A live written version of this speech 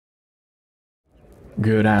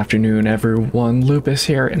Good afternoon, everyone. Lupus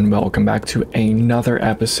here, and welcome back to another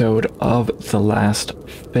episode of The Last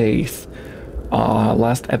Faith.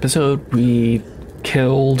 Last episode we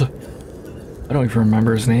killed... I don't even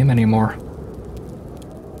remember his name anymore.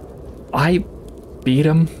 I beat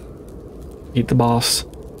him, beat the boss,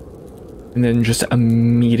 and then just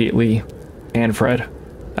immediately Manfred.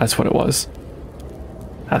 That's what it was.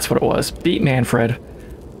 That's what it was. Beat Manfred.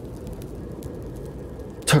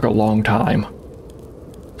 Took a long time.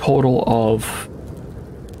 Total of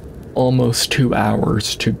almost 2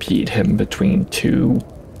 hours to beat him between two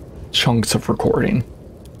chunks of recording.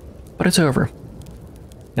 But it's over.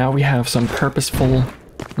 Now we have some purposeful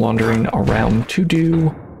wandering around to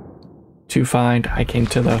do, to find. I came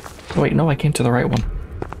to the... Wait, no, I came to the right one.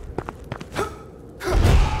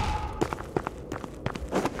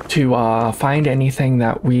 To find anything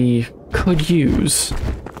that we could use.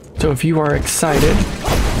 So if you are excited...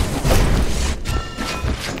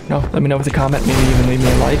 No, let me know with a comment, maybe even leave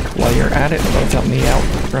me a like while you're at it. It'll help me out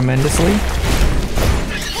tremendously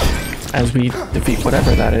as we defeat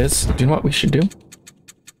whatever that is. Do you know what we should do?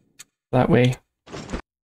 That way,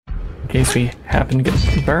 in case we happen to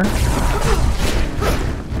get burned.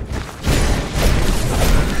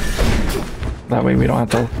 That way we don't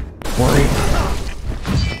have to worry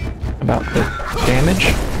about the damage.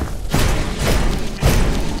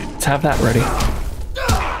 Let's have that ready.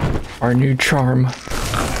 Our new charm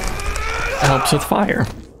helps with fire.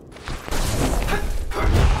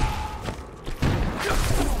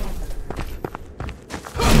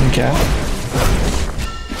 Okay.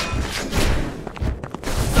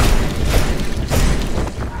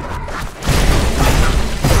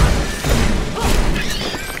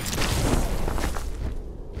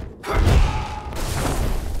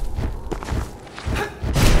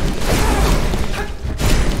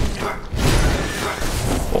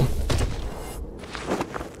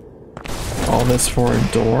 This for a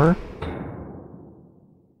door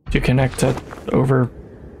to connect to over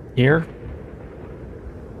here.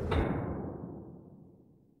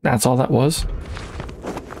 That's all that was?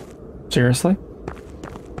 Seriously?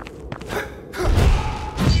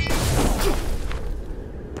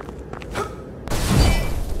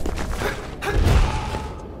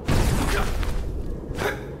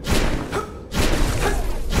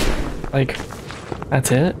 Like,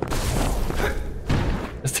 that's it?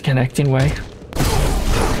 Just a connecting way?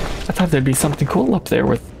 I thought there'd be something cool up there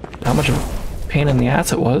with how much of a pain in the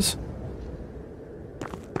ass it was.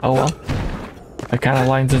 Oh well. That kind of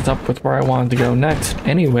lines it up with where I wanted to go next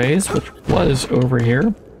anyways, which was over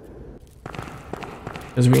here.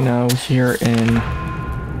 As we know, here in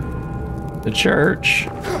the church...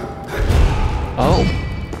 Oh.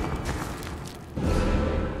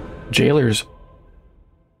 Jailers.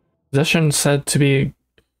 Possession said to be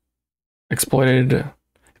exploited...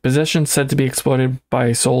 Possession said to be exploited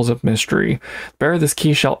by souls of mystery. The bearer of this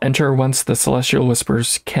key shall enter whence the celestial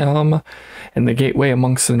whispers come, in the gateway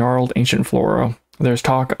amongst the gnarled ancient flora. There's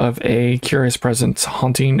talk of a curious presence,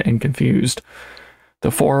 haunting and confused. The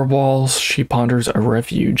four walls she ponders a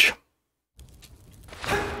refuge.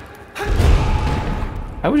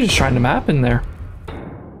 I was just trying to map in there.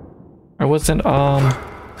 I wasn't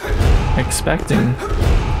expecting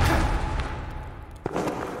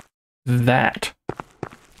that.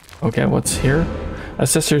 Okay, what's here? A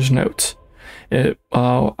sister's note.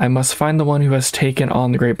 I must find the one who has taken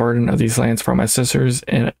on the great burden of these lands for my sisters,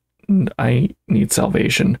 and I need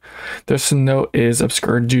salvation. This note is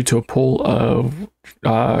obscured due to a pool of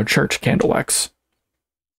church candle wax.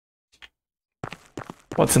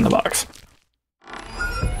 What's in the box?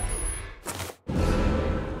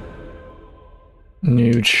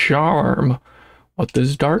 New charm. What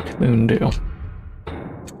does Dark Moon do?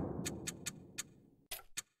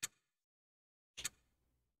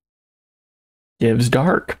 Gives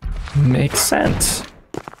dark. Makes sense.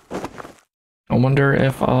 I wonder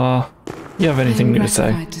if you have anything new to say.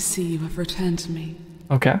 I'm gratified to see you have returned to me.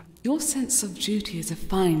 Okay. Your sense of duty is a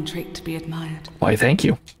fine trait to be admired. Why, thank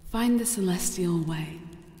you. Find the celestial way.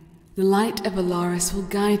 The light of Alaris will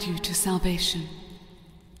guide you to salvation.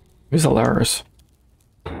 Who's Alaris?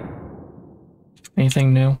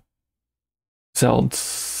 Anything new? Sell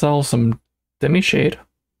some demi-shade.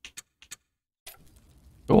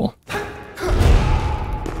 Cool.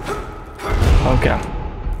 Okay.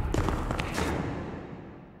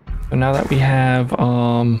 So now that we have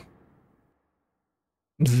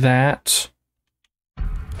that,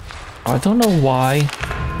 I don't know why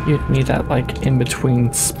you'd need that like in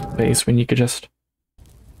between space when you could just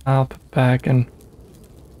hop back and...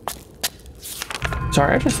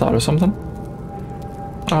 Sorry, I just thought of something.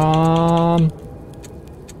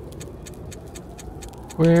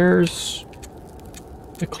 Where's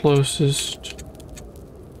the closest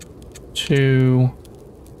to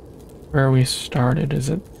where we started? Is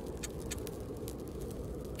it?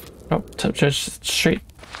 Oh, just straight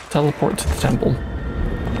teleport to the temple.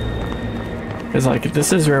 It's like,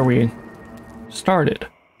 this is where we started.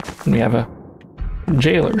 And we have a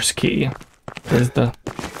jailer's key. Is the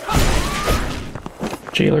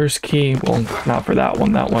jailer's key? Well, not for that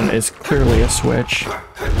one. That one is clearly a switch.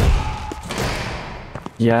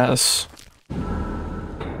 Yes.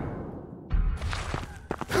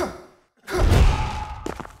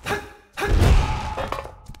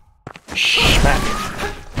 Smack.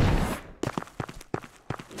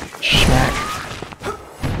 Smack.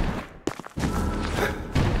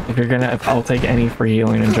 If you're gonna, I'll take any free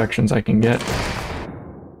healing injections I can get.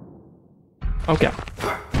 Okay.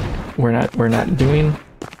 We're not doing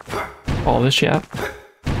all this yet.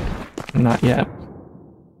 Not yet.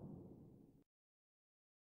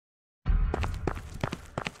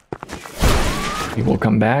 We will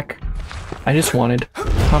come back. I just wanted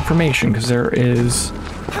confirmation because there is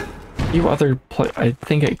a few other I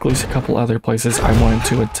think at least a couple other places I wanted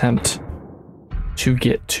to attempt to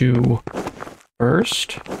get to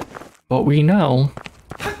first, but we know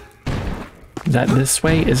that this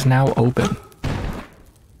way is now open.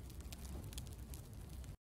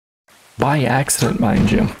 By accident,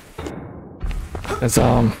 mind you. Because,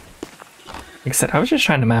 like I said, I was just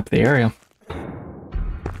trying to map the area.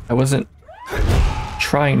 I wasn't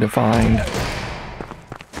trying to find...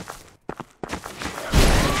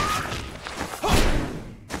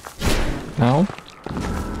 No?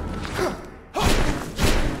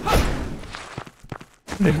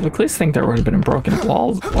 I'd at least think there would have been a broken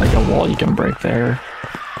wall, like a wall you can break there.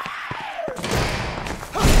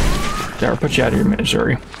 There, I'll put you out of your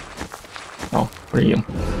misery. Oh, what are you?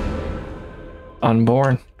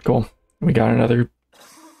 Unborn. Cool. We got another...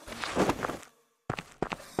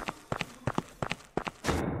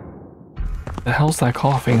 The hell's that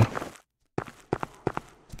coughing?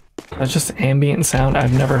 That's just ambient sound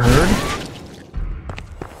I've never heard.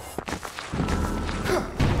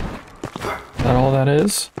 Is that all that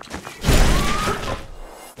is?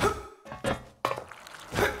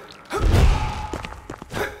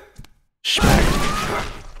 Schmack.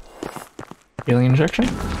 Healing injection.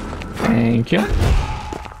 Thank you.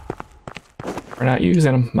 We're not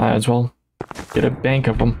using them. Might as well get a bank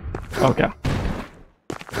of them. Okay.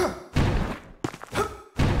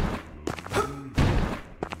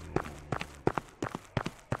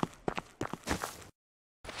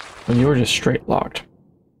 Well, you were just straight locked.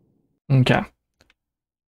 Okay.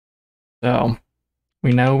 So,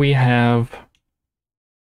 we know we have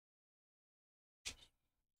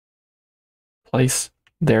place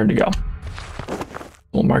there to go.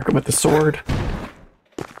 We'll mark it with the sword,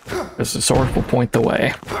 because the sword will point the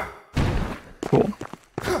way. Cool.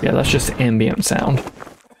 Yeah, that's just ambient sound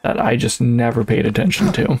that I just never paid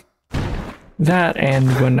attention to. That, and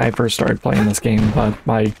when I first started playing this game, but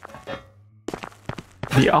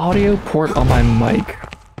the audio port on my mic,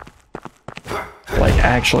 like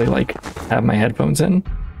actually like have my headphones in,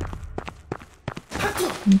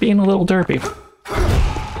 being a little derpy.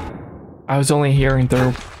 I was only hearing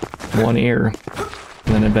through one ear,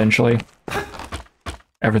 and then eventually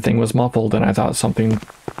everything was muffled and I thought something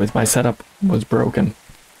with my setup was broken.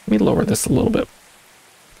 Let me lower this a little bit.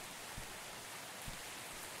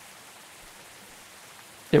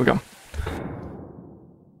 Here we go.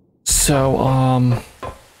 So,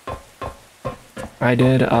 I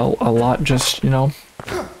did a lot just, you know,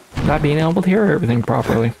 not being able to hear everything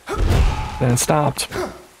properly. Then it stopped.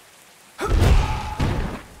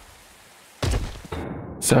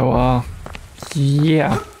 So,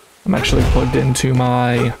 yeah. I'm actually plugged into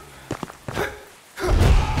my... I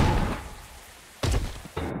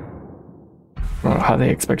don't know how they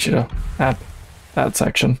expect you to app that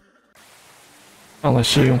section.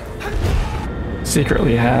 Unless you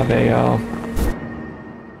secretly have a,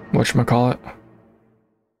 whatchamacallit?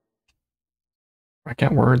 I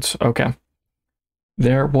can't words. Okay.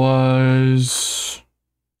 There was...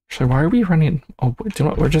 Actually, why are we running... Oh, do you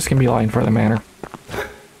know what? We're just gonna be lying for the manor.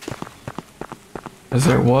 Because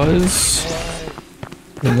there was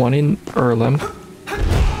one in Earlham.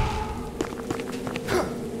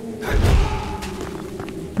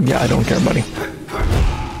 Yeah, I don't care, buddy.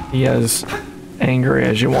 Be as angry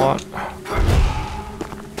as you want.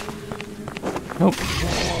 Nope.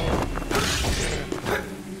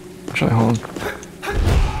 Actually, hold on.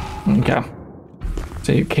 Okay.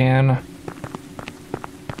 So you can,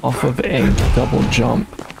 off of a double jump,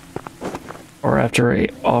 or after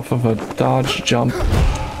off of a dodge jump.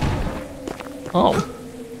 Oh.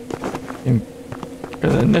 You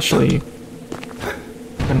Because initially...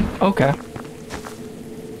 Okay.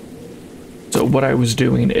 So what I was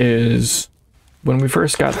doing is... When we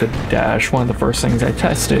first got the dash, one of the first things I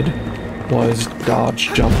tested was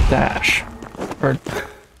dodge, jump, dash.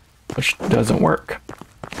 Which doesn't work.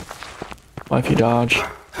 Well, if you dodge,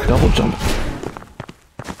 double jump.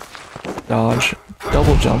 Dodge,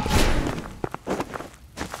 double jump.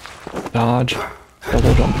 Dodge,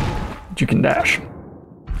 double jump. You can dash.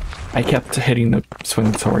 I kept hitting the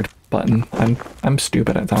swing sword button. I'm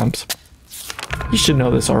stupid at times. You should know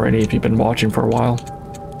this already if you've been watching for a while.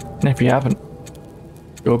 And if you haven't,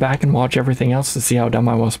 go back and watch everything else to see how dumb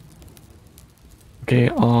I was. Okay,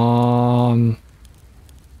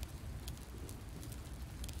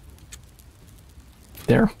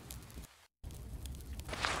 there.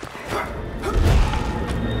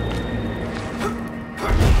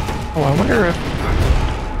 Oh, I wonder if...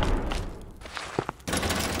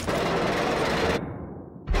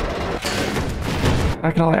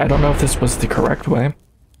 Not gonna lie, I don't know if this was the correct way to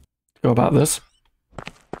go about this.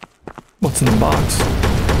 What's in the box?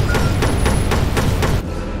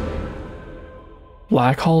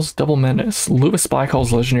 Black Hall's Double Menace. Lewis Black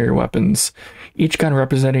Hall's legendary weapons. Each gun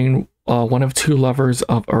representing one of two levers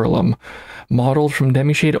of Erlem. Modeled from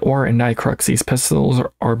Demishade ore and Nightcrux, these pistols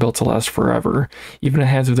are built to last forever, even in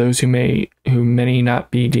the hands of those who may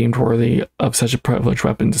not be deemed worthy of such a privileged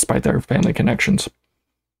weapon despite their family connections.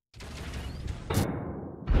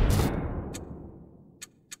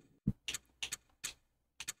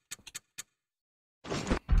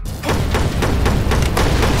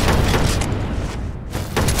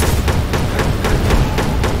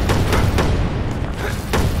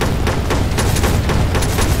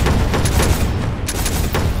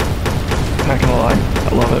 Not gonna lie, I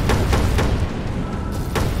love it.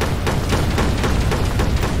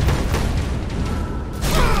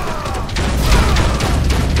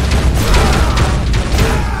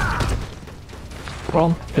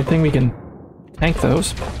 Well, good thing we can tank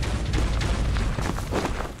those.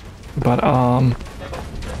 But,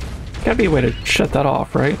 gotta be a way to shut that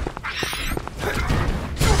off, right?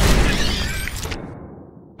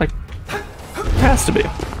 Like, has to be.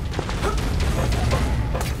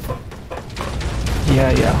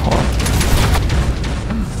 Yeah, hold on.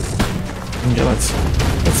 Okay, let's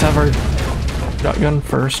have our shotgun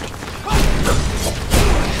first.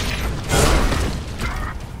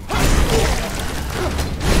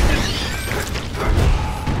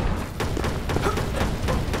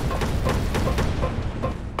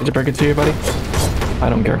 Did it break it to you, buddy? I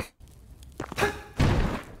don't care.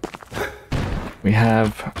 We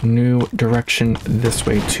have new direction this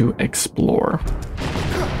way to explore.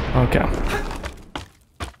 Okay.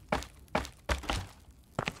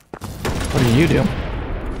 What do you do?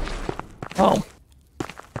 Oh.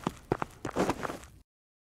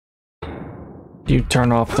 You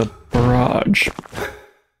turn off the barrage.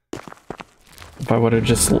 If I would have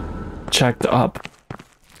just checked up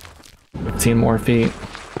 15 more feet,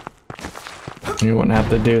 you wouldn't have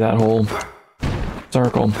to do that whole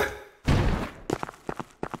circle.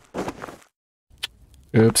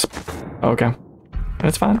 Oops. Okay.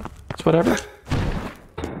 That's fine. It's whatever.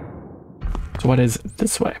 So what is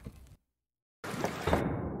this way?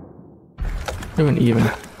 Do an even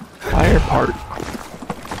higher part.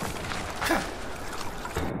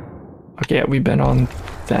 Okay, yeah, we've been on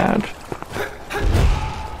that.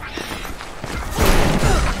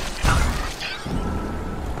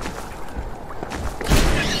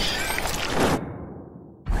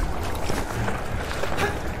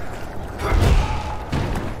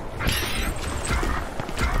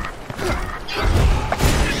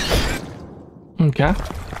 Okay.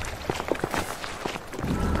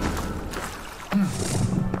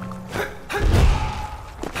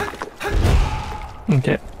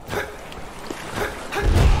 Okay.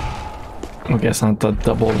 I guess not the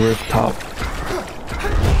double rooftop.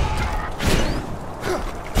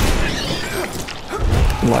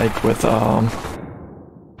 Like with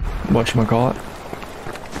whatchamacallit.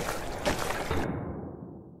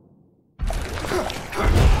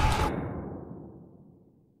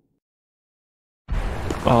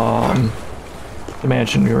 The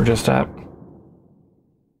mansion we were just at.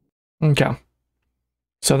 Okay.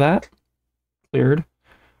 So that cleared.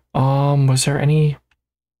 Was there any... I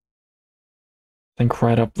think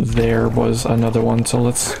right up there was another one, so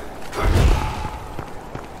let's...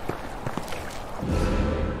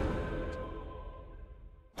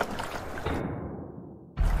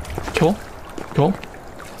 Cool. Cool.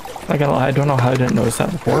 I don't know how I didn't notice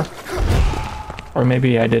that before. Or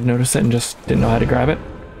maybe I did notice it and just didn't know how to grab it.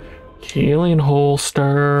 Healing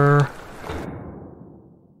holster.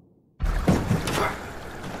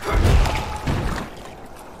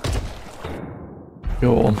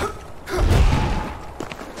 Cool.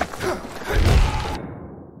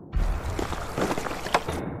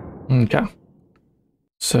 Okay.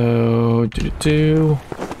 So,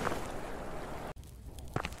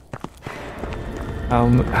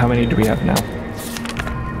 how many do we have now?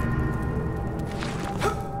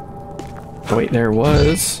 Oh, wait, there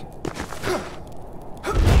was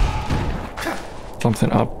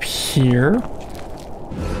something up here.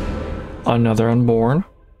 Another unborn.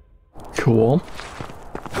 Cool.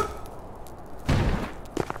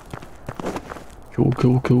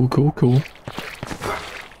 Cool.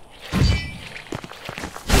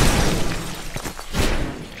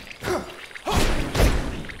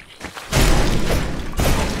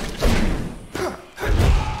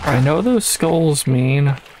 I know those skulls mean,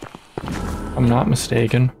 if I'm not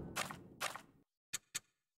mistaken.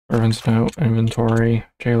 Servant's note, inventory,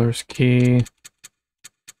 jailer's key,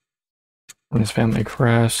 his family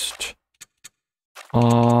crest.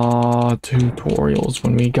 Tutorials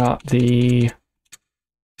when we got the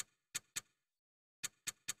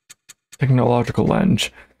technological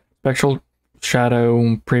lens. Spectral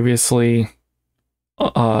shadow, previously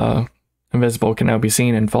invisible, can now be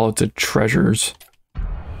seen and follow to treasures.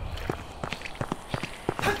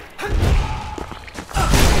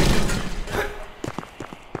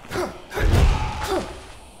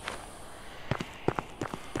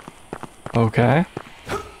 Okay.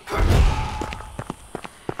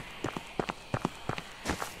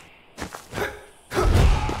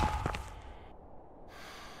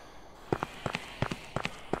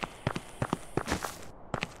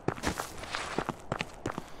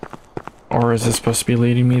 Or is this supposed to be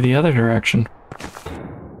leading me the other direction?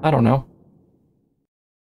 I don't know.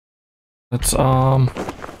 Let's, I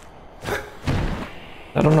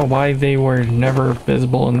don't know why they were never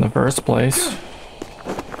visible in the first place.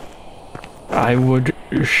 I would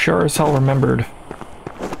sure as hell remembered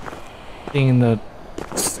seeing the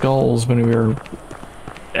skulls when we were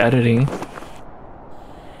editing.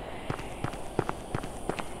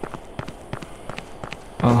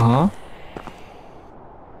 Uh-huh.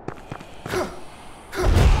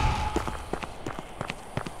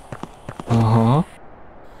 Uh-huh.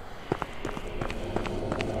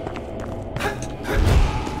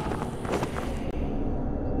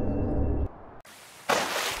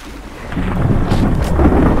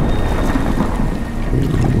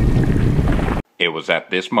 It was at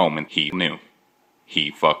this moment he knew. He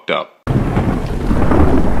fucked up.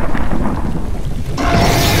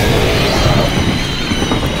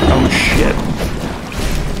 Oh shit.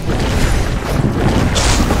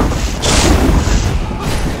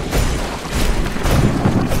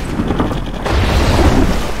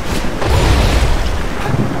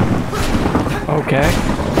 Okay.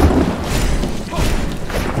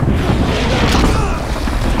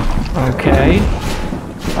 Okay.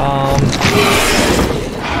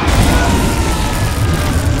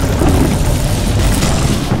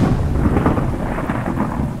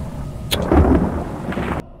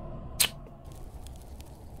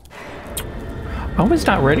 I was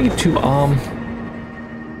not ready to,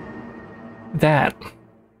 that.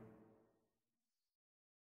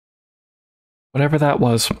 Whatever that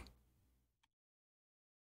was.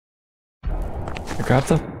 I grabbed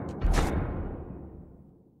the...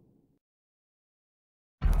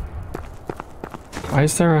 Why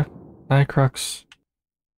is there a Nightcrux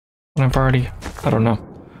when I've already... I don't know.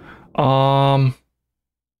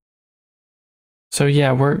 So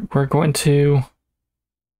yeah, we're going to...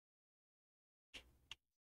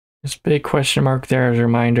 This big question mark there as a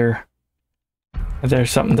reminder that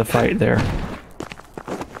there's something to fight there.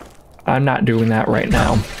 I'm not doing that right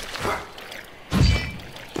now.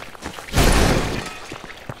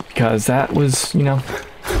 Because that was, you know,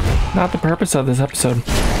 not the purpose of this episode.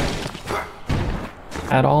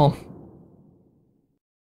 At all.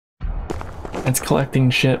 It's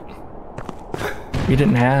collecting shit we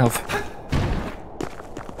didn't have.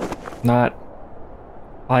 Not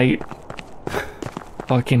fight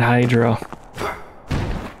fucking Hydra.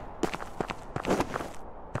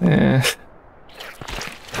 Nope.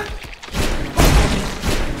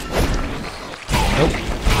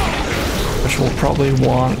 Which we'll probably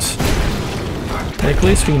want. At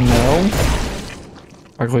least we know.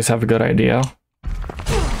 Or at least have a good idea.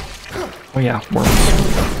 Oh yeah, worms.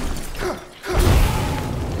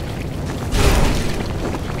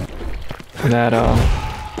 That,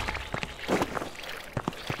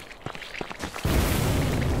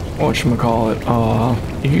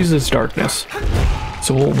 whatchamacallit, it uses darkness.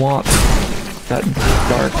 So we'll want that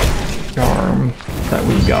dark charm that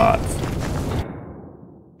we got.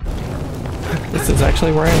 This is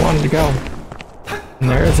actually where I wanted to go. And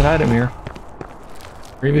there is an item here.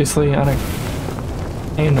 Previously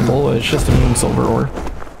unattainable, it's just a moon silver ore.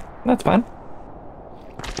 That's fine.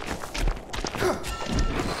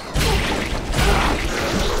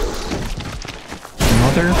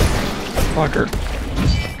 Motherfucker.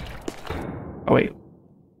 Oh wait.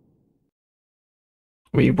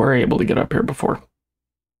 We were able to get up here before.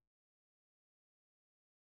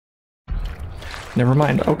 Never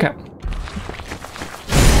mind. Okay.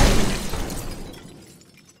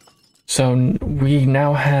 So we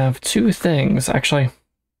now have two things. Actually, I'm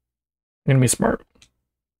gonna be smart.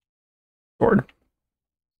 Sword.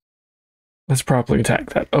 Let's properly attack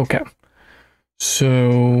that. Okay.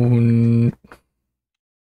 So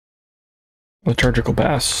liturgical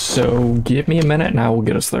pass. So give me a minute and I will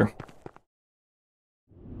get us there.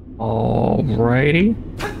 Alrighty.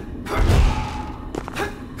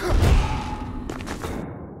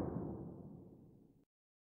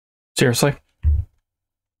 Seriously?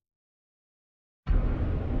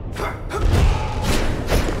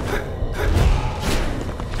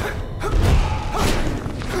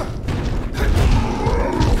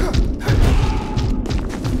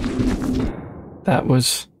 That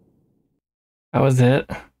was it.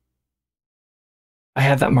 I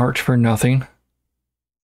had that march for nothing.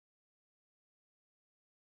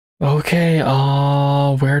 Okay,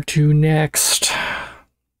 where to next?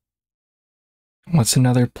 What's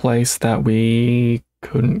another place that we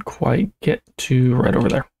couldn't quite get to? Right over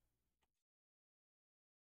there.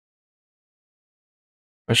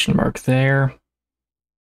 Question mark there.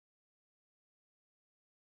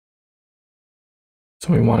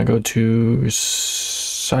 So we want to go to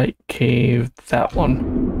Site Cave, that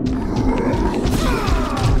one.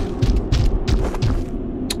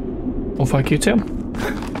 Well, fuck you too.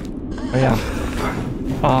 Oh yeah.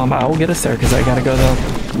 I will get us there because I gotta go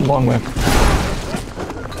the long way.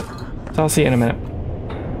 So I'll see you in a minute.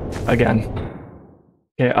 Again.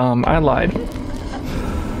 Okay, I lied.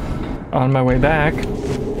 On my way back,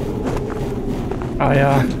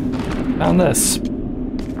 I found this.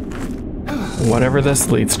 Whatever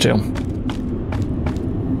this leads to.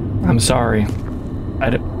 I'm sorry.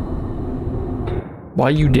 Why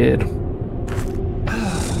you did?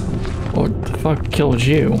 What the fuck killed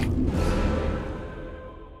you?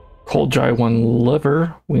 Cold dry one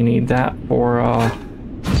liver. We need that for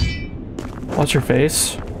what's your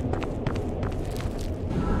face?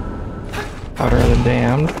 Powder of the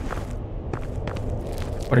damned.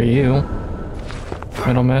 What are you?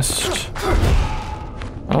 Middle mist.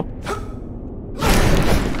 Oh.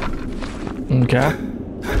 Okay.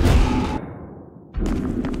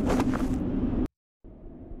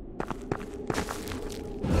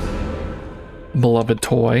 Beloved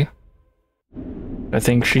toy. I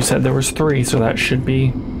think she said there was 3, so that should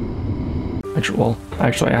be...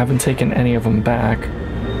 Actually, I haven't taken any of them back.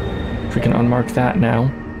 If we can unmark that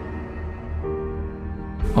now.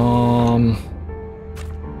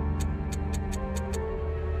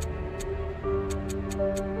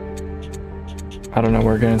 I don't know,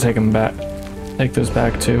 we're gonna take them back. Take those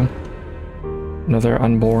back to another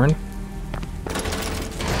unborn.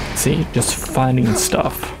 See, just finding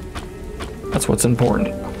stuff. That's what's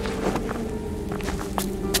important.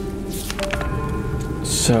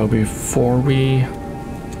 So before we...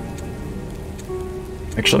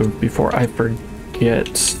 Actually, before I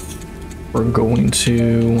forget, we're going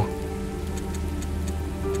to...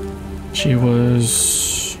 She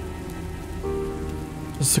was...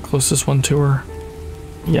 Is this the closest one to her?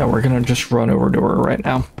 Yeah, we're gonna just run over to her right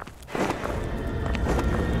now.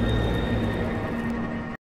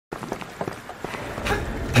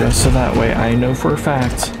 Just so that way I know for a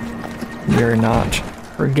fact you're not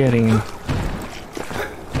forgetting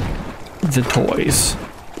the toys.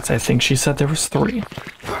 I think she said there was 3.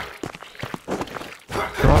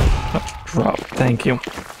 Drop. Oh, drop. Thank you.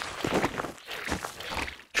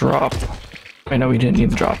 Drop. I know we didn't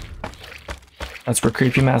need the drop. That's where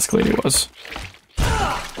Creepy Mask Lady was.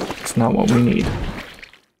 It's not what we need.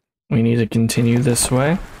 We need to continue this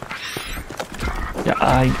way. Yeah,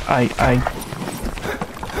 I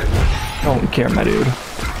don't care, my dude.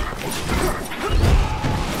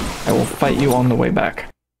 I will fight you on the way back.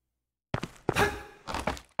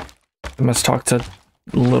 I must talk to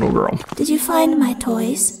little girl. Did you find my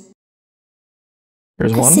toys?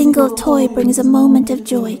 Here's one. A single toy brings a moment of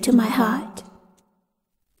joy to my heart.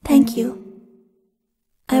 Thank you.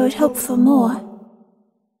 I would hope for more.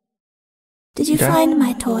 Did you find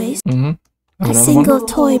my toys? Mm-hmm. A single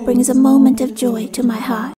toy brings a moment of joy to my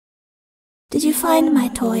heart. Did you find my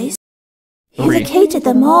toys? You located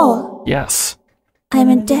them all. Yes. I am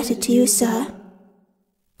indebted to you, sir.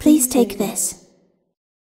 Please take this.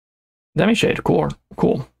 Demi-shade, cool.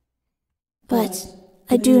 Cool. But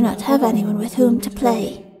I do not have anyone with whom to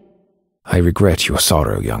play. I regret your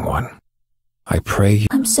sorrow, young one. I pray you...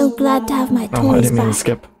 I'm so glad to have my Oh, I toys didn't mean to back.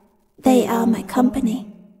 skip. They are my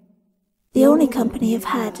company. The only company I've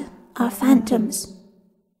had are phantoms.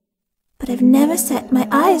 But I've never set my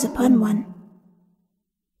eyes upon one.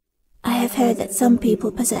 I have heard that some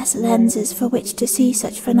people possess lenses for which to see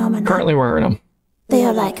such phenomena. Currently wearing them. They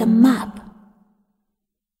are like a map.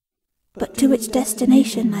 But to which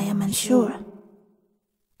destination I am unsure.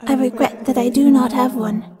 I regret that I do not have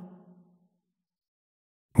one.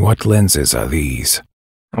 What lenses are these?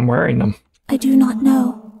 I'm wearing them. I do not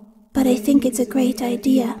know, but I think it's a great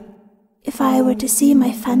idea. If I were to see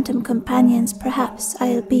my phantom companions, perhaps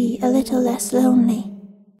I'll be a little less lonely.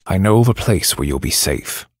 I know of a place where you'll be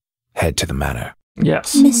safe. Head to the manor.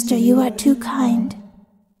 Yes. Mister, you are too kind.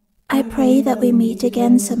 I pray that we meet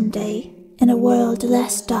again someday, in a world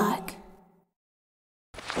less dark.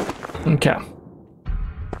 Okay.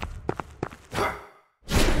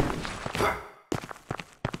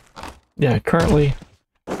 Yeah, currently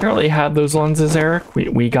had those lenses, Eric.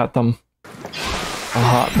 We got them a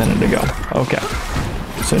hot minute ago. Okay.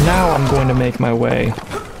 So now I'm going to make my way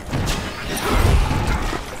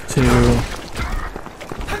to...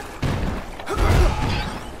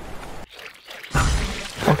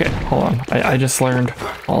 Okay, hold on. I just learned.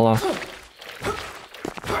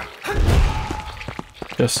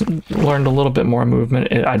 Just learned a little bit more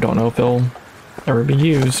movement. I don't know if it'll ever be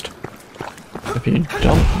used. If you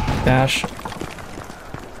jump, dash,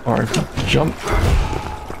 or if you jump,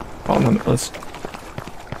 oh no,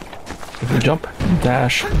 if you jump,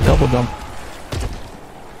 dash, double jump.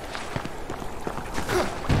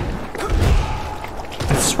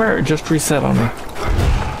 I swear it just reset on me.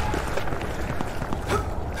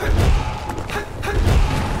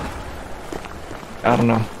 I don't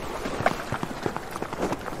know.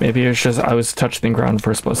 Maybe it's just I was touching the ground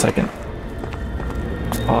for a split second.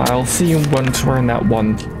 I'll see you once we're in that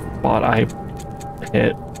one spot I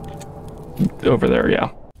hit over there,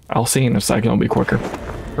 yeah. I'll see you in a second, it'll be quicker.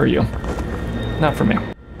 For you. Not for me.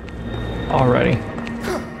 Alrighty.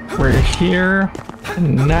 We're here,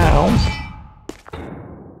 and now...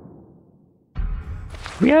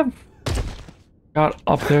 We have got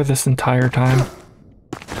up there this entire time.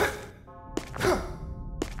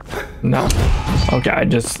 No. Okay, I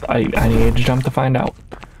need to jump to find out.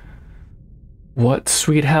 What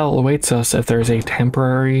sweet hell awaits us if there's a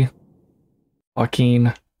temporary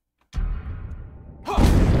fucking...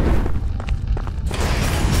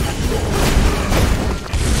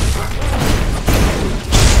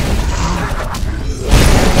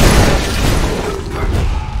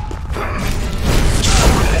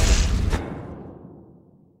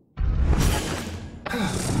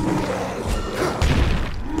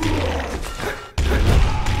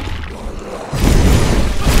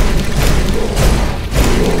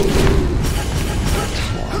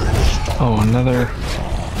 Oh, another...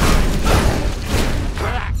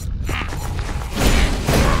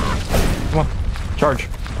 Come on, charge.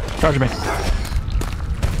 Charge me.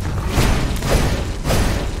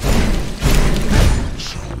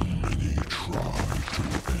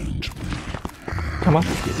 Come on.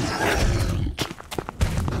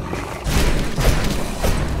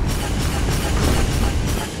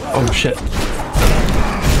 Oh, shit.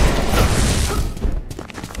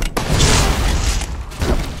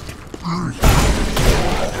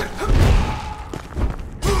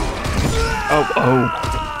 Oh.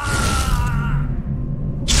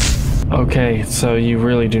 Okay, so you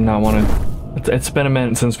really do not want to... It's been a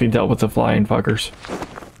minute since we dealt with the flying fuckers.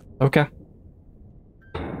 Okay.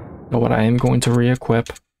 But what I am going to re-equip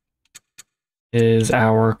is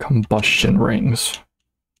our combustion rings.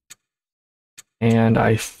 And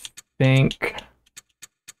I think...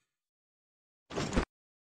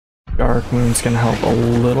 Dark Moon's gonna help a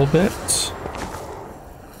little bit.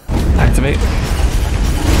 Activate.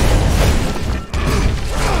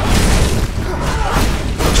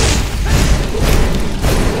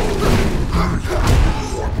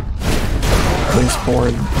 At least for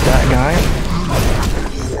that guy.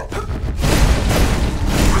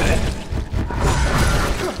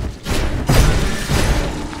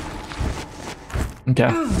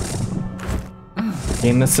 Okay.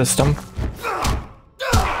 Game the system.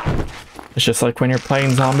 It's just like when you're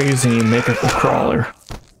playing zombies and you make a crawler.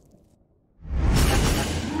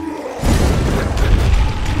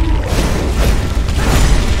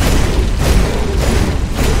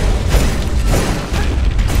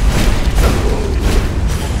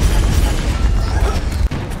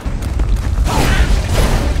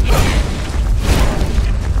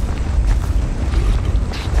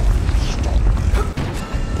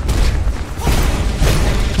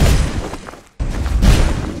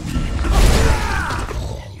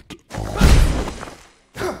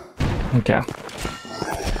 Okay.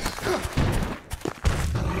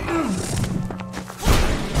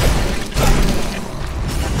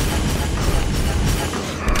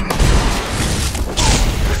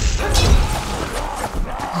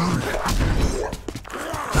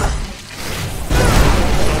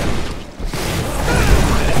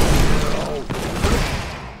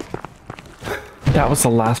 That was the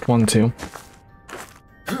last one too.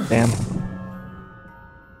 Damn.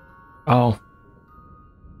 Oh.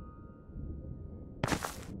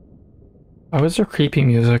 Why was there creepy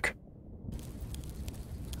music?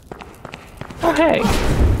 Oh, hey!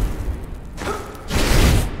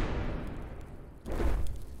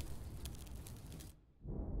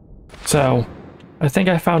 So, I think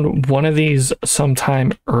I found one of these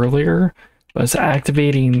sometime earlier, but it's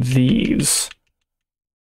activating these.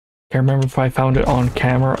 Can't remember if I found it on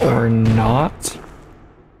camera or not.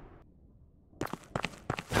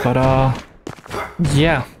 But,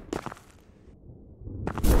 yeah.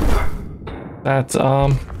 That's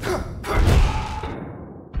the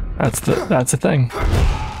thing.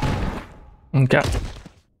 Okay.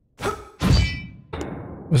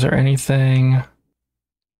 Was there anything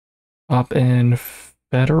up in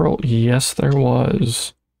Federal? Yes, there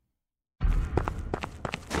was.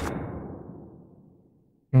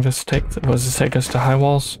 Was this take us to High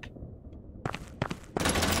Walls?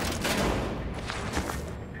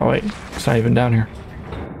 Oh wait, it's not even down here.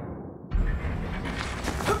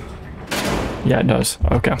 Yeah, it does.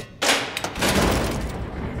 Okay.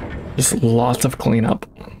 Just lots of cleanup.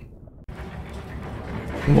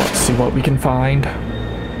 Let's see what we can find.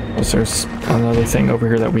 Oh, there's another thing over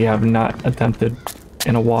here that we have not attempted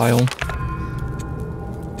in a while.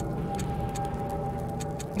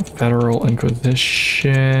 Federal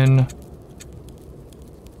Inquisition.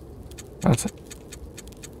 That's it.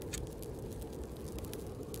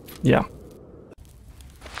 Yeah.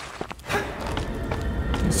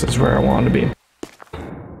 This is where I want to be.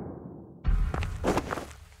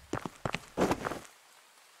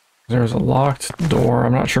 There's a locked door.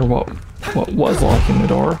 I'm not sure what was locking the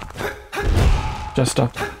door. Just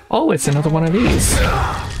a... Oh, it's another one of these.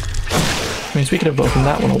 Means we could have opened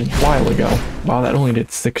that one a while ago. Wow, that only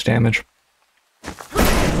did 6 damage.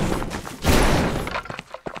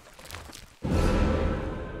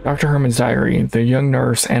 Dr. Herman's diary. The young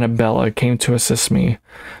nurse, Annabella, came to assist me,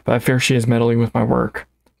 but I fear she is meddling with my work.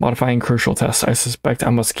 Modifying crucial tests. I suspect I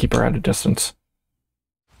must keep her at a distance.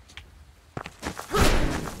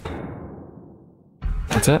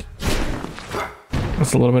 That's it.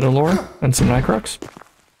 That's a little bit of lore and some Nycrocs.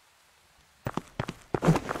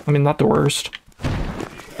 I mean, not the worst.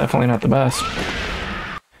 Definitely not the best.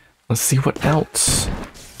 Let's see what else.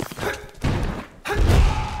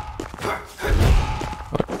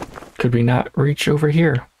 Could we not reach over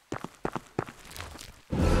here?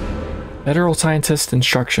 Federal scientist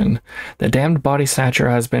instruction. The damned body snatcher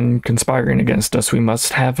has been conspiring against us. We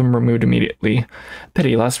must have him removed immediately.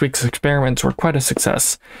 Pity, last week's experiments were quite a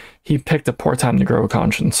success. He picked a poor time to grow a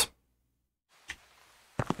conscience.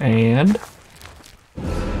 And...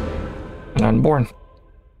 an unborn.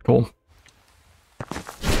 Cool.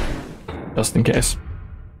 Just in case.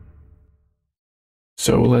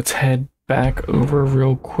 So let's head back over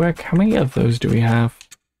real quick. How many of those do we have?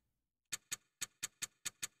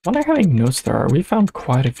 I wonder how many notes there are. We found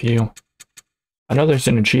quite a few. I know there's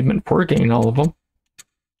an achievement for getting all of them.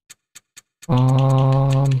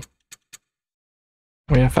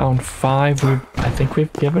 We have found 5. I think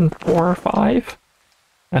we've given 4 or 5.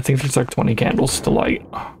 I think there's like 20 candles to light.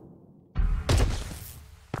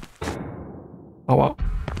 Oh well.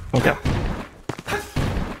 Okay.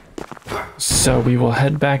 So we will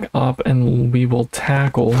head back up and we will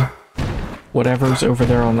tackle whatever's over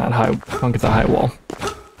there on that hunk of the high wall.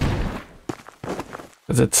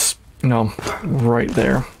 Because it's, you know, right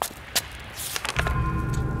there.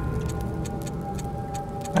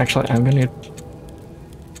 Actually, I'm gonna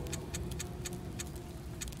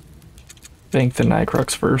thank the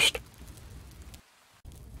Nycrocs first.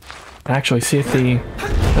 Actually, see if the...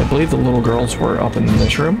 I believe the little girls were up in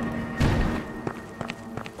this room.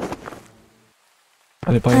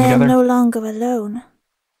 Are they playing together? I am no longer alone.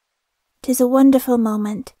 'Tis a wonderful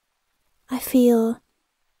moment. I feel...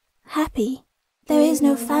 happy. There is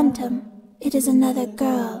no phantom. It is another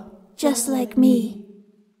girl, just like me.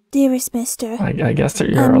 Dearest mister, I guess that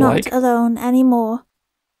you're I'm alike. not alone anymore.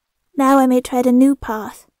 Now I may tread a new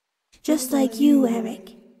path. Just like you,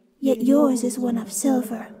 Eric. Yet yours is one of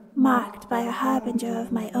silver, marked by a harbinger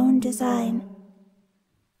of my own design.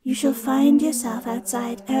 You shall find yourself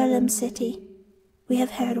outside Earlham City. We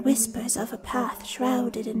have heard whispers of a path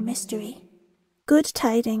shrouded in mystery. Good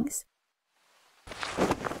tidings.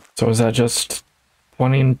 So is that just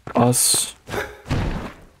pointing us?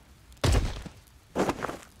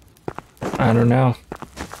 I don't know.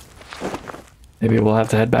 Maybe we'll have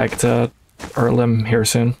to head back to Erlim here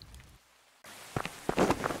soon.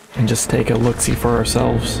 And just take a look-see for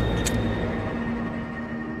ourselves.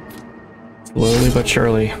 Slowly but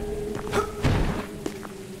surely.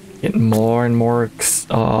 Getting more and more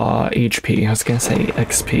HP. I was gonna say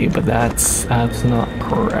XP, but that's not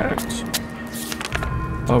correct.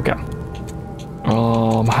 Okay.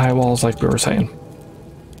 High walls like we were saying.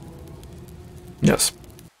 Yes.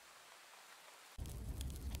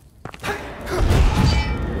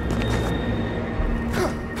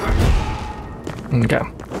 Okay.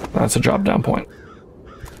 That's a drop down point.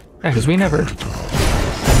 Yeah, because we never...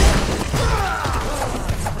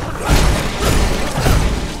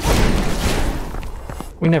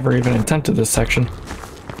 We never even attempted this section.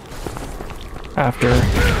 After...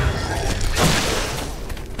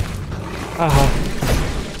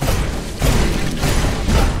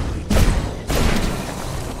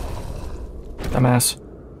 Dumbass.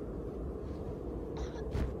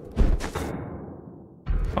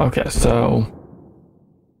 Okay, so...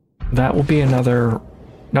 That will be another...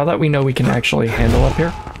 Now that we know we can actually handle up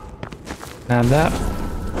here. Add that.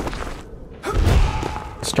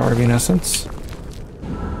 Starving Essence.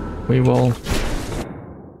 We will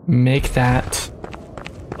make that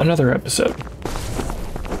another episode.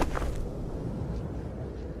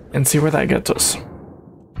 And see where that gets us.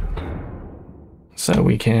 So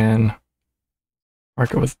we can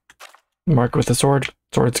mark it with the sword.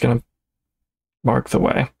 Sword's gonna mark the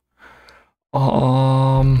way.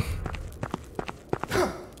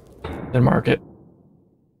 Then mark it.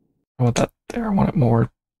 I want that there. I want it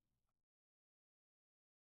more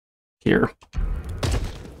here.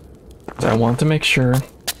 I want to make sure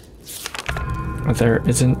that there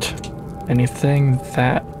isn't anything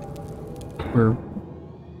that we're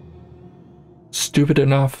stupid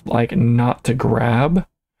enough, like, not to grab.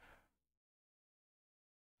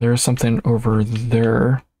 There's something over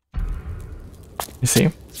there. You see?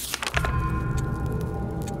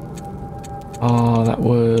 That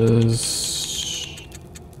was...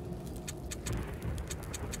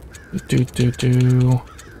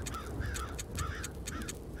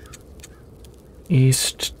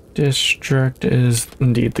 East District is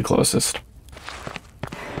indeed the closest.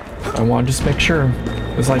 I want to just make sure.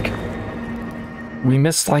 It's like... We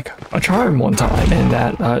missed, like, a charm one time, and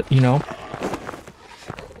that, you know,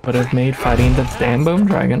 would have made fighting the damn bone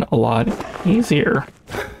dragon a lot easier.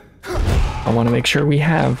 I want to make sure we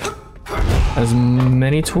have as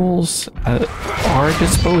many tools at our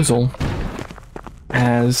disposal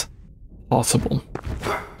as possible.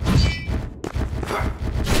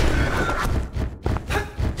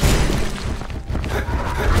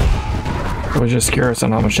 I was just curious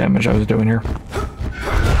on how much damage I was doing here.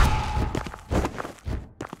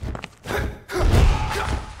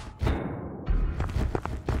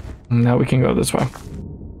 Now we can go this way.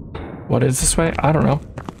 What is this way? I don't know.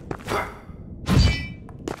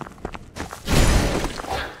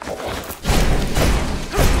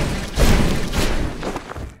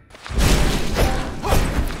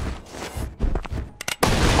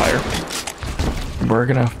 Fire. We're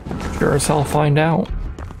gonna sure as hell find out.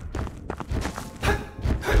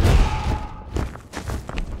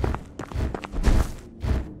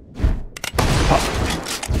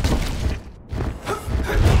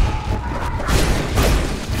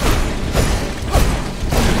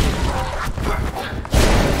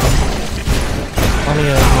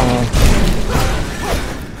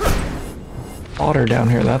 Water down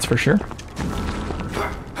here, that's for sure.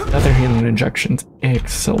 Other healing injections,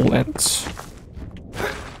 excellent.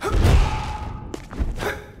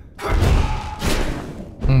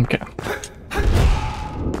 Okay.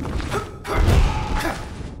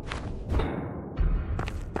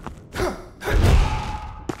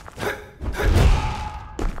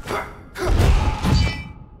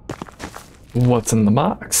 What's in the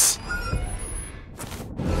box?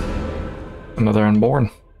 Another unborn.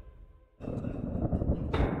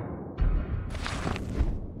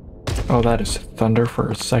 Oh, that is thunder for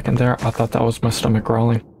a second there. I thought that was my stomach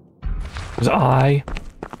growling. Because I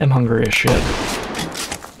am hungry as shit.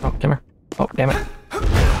 Oh, come here. Oh, damn it.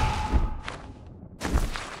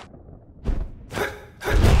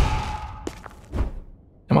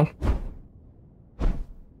 Come on.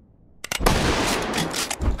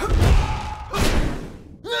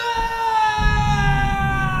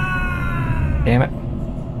 Damn it.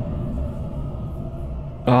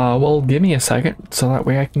 Well, give me a second, so that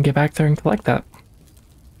way I can get back there and collect that.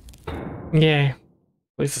 Yay. At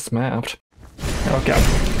least it's mapped. Okay.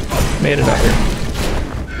 Made it up here.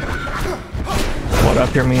 What up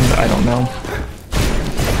here means, I don't know.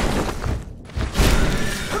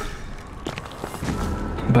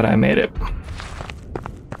 But I made it.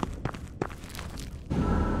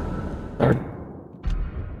 Our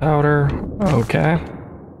powder, okay.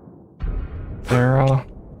 There,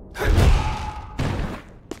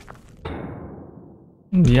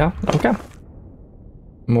 yeah, okay.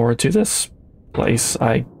 More to this place,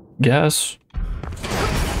 I guess.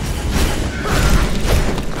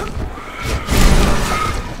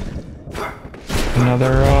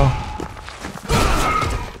 Another,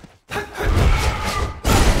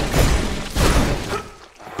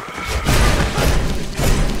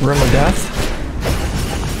 room of death.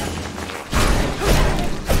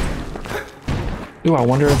 Ooh, I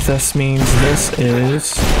wonder if this means this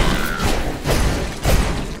is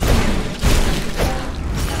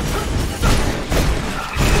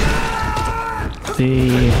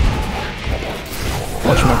the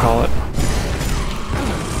whatchamacallit,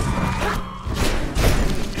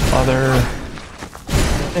 other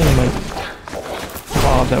thing like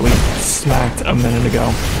Bob that we smacked a minute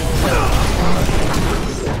ago.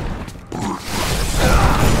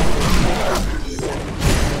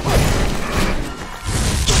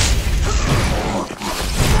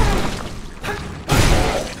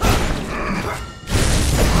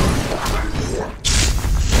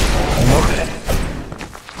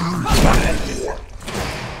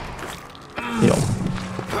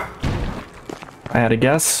 I had a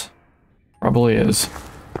guess. Probably is.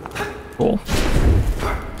 Cool.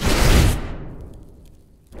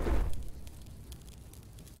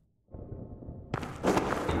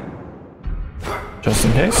 Just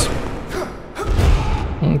in case.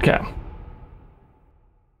 Okay.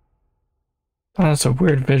 That's a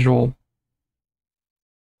weird visual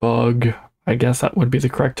bug. I guess that would be the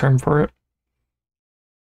correct term for it.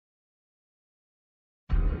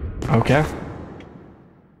 Okay.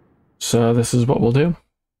 So this is what we'll do.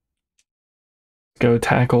 Go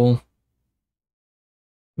tackle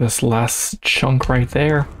this last chunk right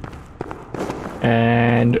there.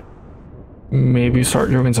 And maybe start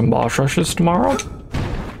doing some boss rushes tomorrow?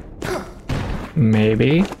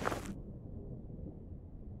 Maybe.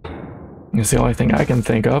 It's the only thing I can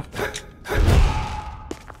think of.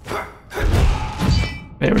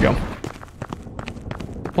 There we go.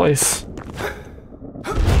 Place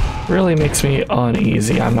really makes me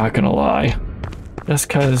uneasy, I'm not gonna lie. Just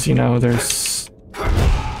cause, you know, there's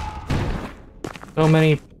so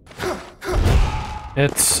many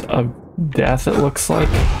hits of death, it looks like.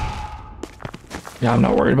 Yeah, I'm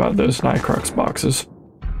not worried about those Nightcrux boxes.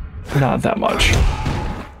 Not that much.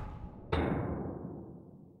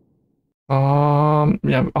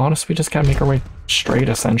 Yeah, honestly, we just gotta make our way straight,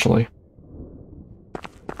 essentially.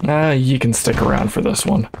 You can stick around for this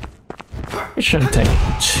one. It shouldn't take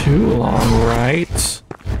too long, right?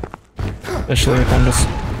 Especially if I'm just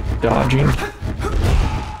dodging.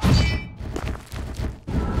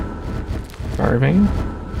 Carving.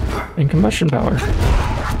 And combustion power.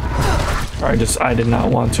 I did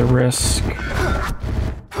not want to risk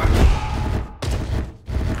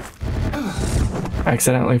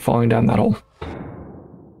accidentally falling down that hole.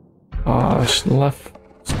 Left.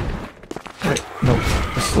 Wait, nope.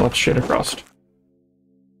 Just left straight across.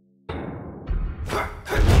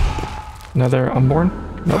 Another unborn?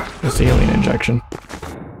 Nope, it's the alien injection.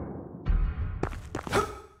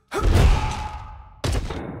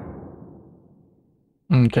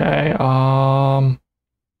 Okay, I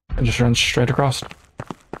just run straight across.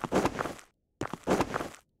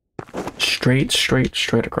 Straight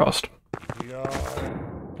across.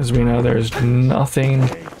 Because we know there's nothing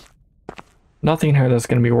here that's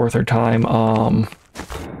gonna be worth our time,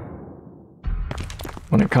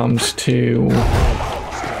 when it comes to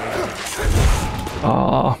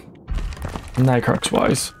Nightcrux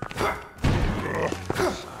wise.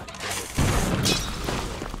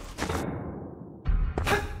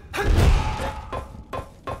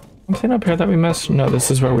 Something up here that we missed? No,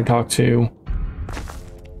 this is where we talk to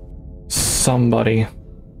somebody.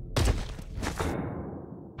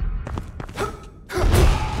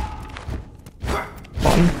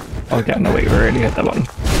 Button? Okay, no wait, we already hit that button.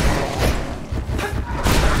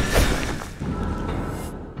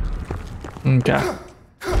 Okay.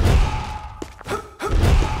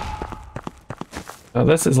 So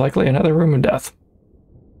this is likely another room of death.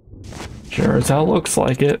 Sure as hell looks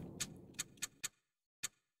like it.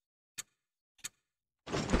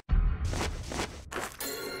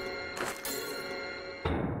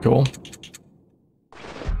 Cool.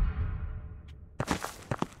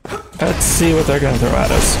 Let's see what they're gonna throw at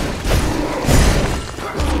us.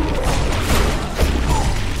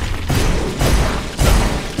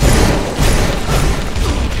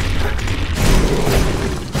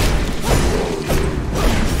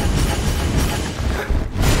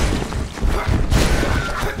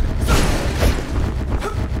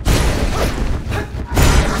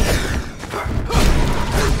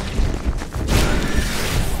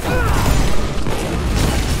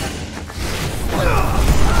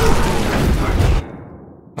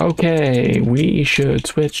 Okay, we should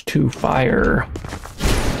switch to fire.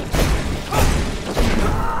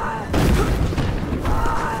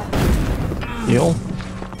 Heal.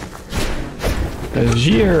 Cause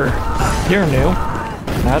you're new.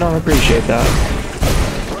 I don't appreciate that.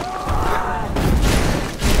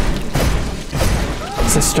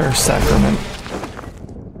 Sister Sacrament.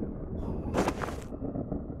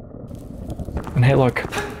 And hey, look.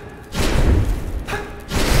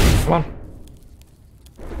 Come on.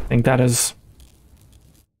 I think that is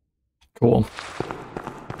cool.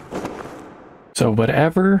 So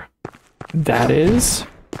whatever that is,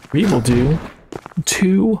 we will do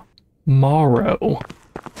tomorrow.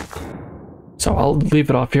 So I'll leave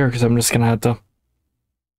it off here because I'm just gonna have to.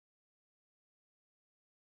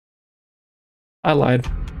 I lied.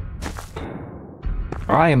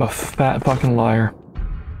 I am a fat fucking liar.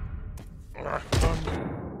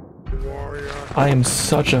 I am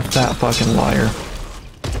such a fat fucking liar.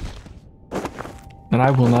 And I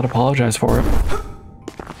will not apologize for it.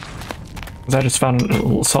 Because I just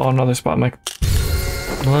saw another spot. I'm like,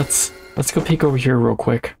 let's go peek over here real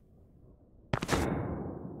quick.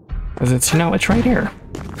 Because it's, it's right here.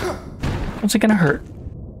 What's it gonna hurt?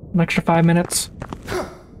 An extra 5 minutes?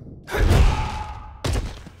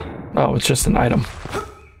 Oh, it's just an item.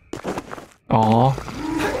 Aw.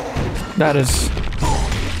 That is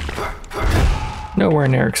nowhere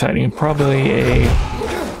near exciting. Probably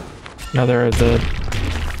another of the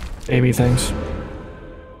baby things.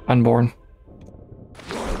 Unborn.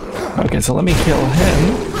 Okay, so let me kill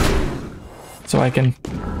him so I can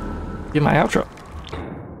get my outro.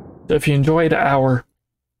 So if you enjoyed our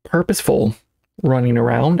purposeful running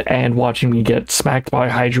around and watching me get smacked by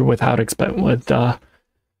Hydra with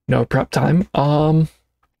no prep time, let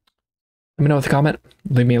me know with a comment,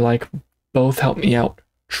 leave me a like. Both help me out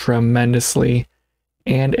tremendously.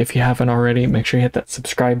 And if you haven't already, make sure you hit that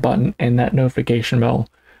subscribe button and that notification bell,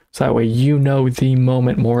 so that way you know the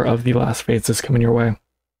moment more of the last fates is coming your way.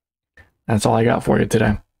 That's all I got for you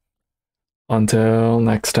today. Until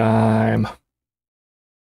next time.